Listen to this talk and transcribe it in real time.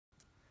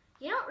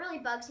You know what really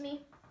bugs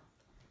me?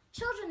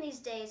 Children these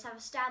days have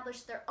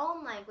established their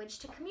own language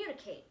to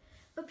communicate,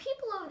 but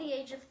people over the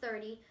age of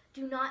 30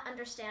 do not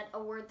understand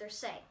a word they're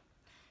saying.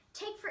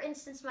 Take, for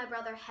instance, my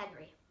brother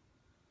Henry.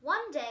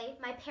 One day,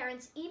 my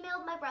parents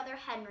emailed my brother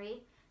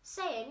Henry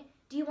saying,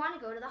 "Do you want to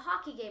go to the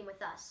hockey game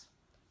with us?"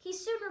 He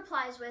soon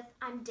replies with,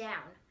 "I'm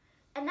down."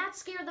 And that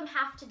scared them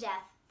half to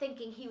death,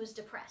 thinking he was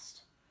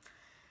depressed.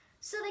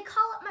 So they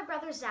call up my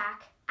brother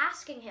Zach,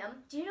 asking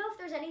him, "Do you know if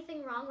there's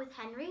anything wrong with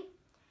Henry?"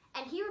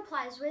 And he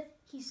replies with,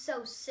 "He's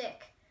so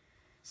sick."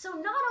 So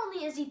not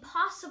only is he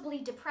possibly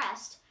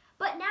depressed,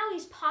 but now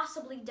he's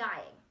possibly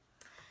dying.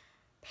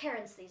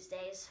 Parents these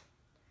days.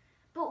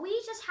 But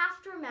we just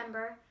have to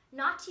remember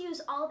not to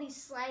use all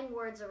these slang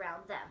words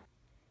around them.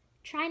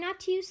 Try not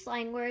to use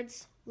slang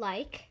words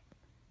like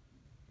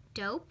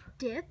dope,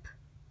 dip,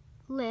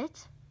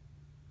 lit,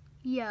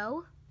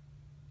 yo,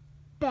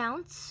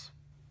 bounce,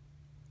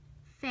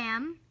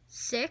 fam,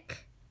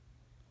 sick,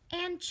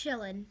 and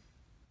chillin'.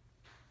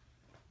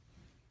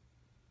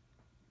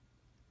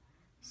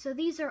 So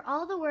these are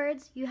all the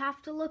words you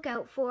have to look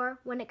out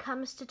for when it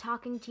comes to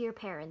talking to your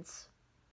parents.